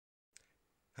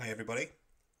Hi everybody,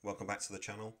 welcome back to the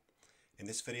channel. In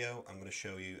this video I'm going to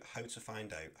show you how to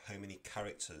find out how many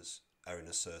characters are in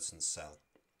a certain cell.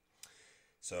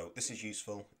 So this is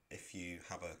useful if you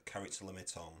have a character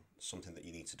limit on something that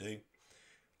you need to do,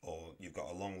 or you've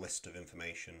got a long list of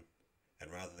information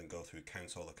and rather than go through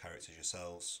count all the characters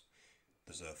yourselves,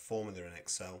 there's a formula in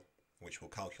Excel which will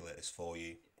calculate this for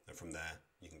you, and from there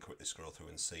you can quickly scroll through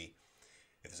and see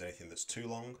if there's anything that's too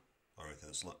long or anything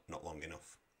that's not long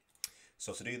enough.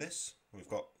 So to do this, we've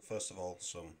got first of all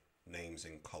some names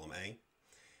in column A.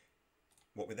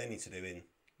 What we then need to do in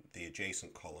the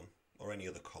adjacent column, or any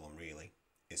other column really,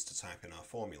 is to type in our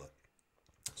formula.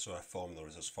 So our formula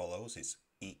is as follows: it's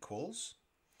equals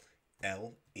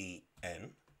LEN,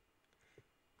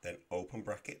 then open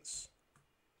brackets,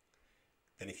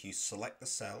 then if you select the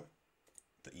cell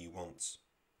that you want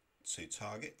to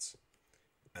target,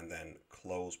 and then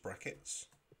close brackets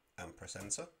and press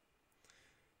enter.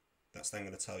 That's then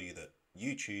going to tell you that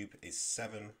YouTube is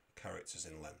 7 characters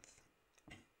in length.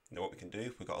 Now what we can do,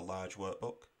 if we've got a large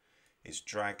workbook, is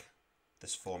drag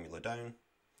this formula down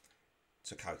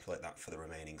to calculate that for the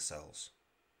remaining cells.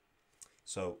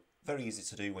 So very easy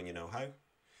to do when you know how.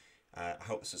 I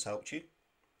hope this has helped you.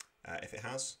 If it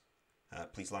has,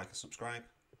 please like and subscribe,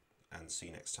 and see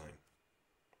you next time.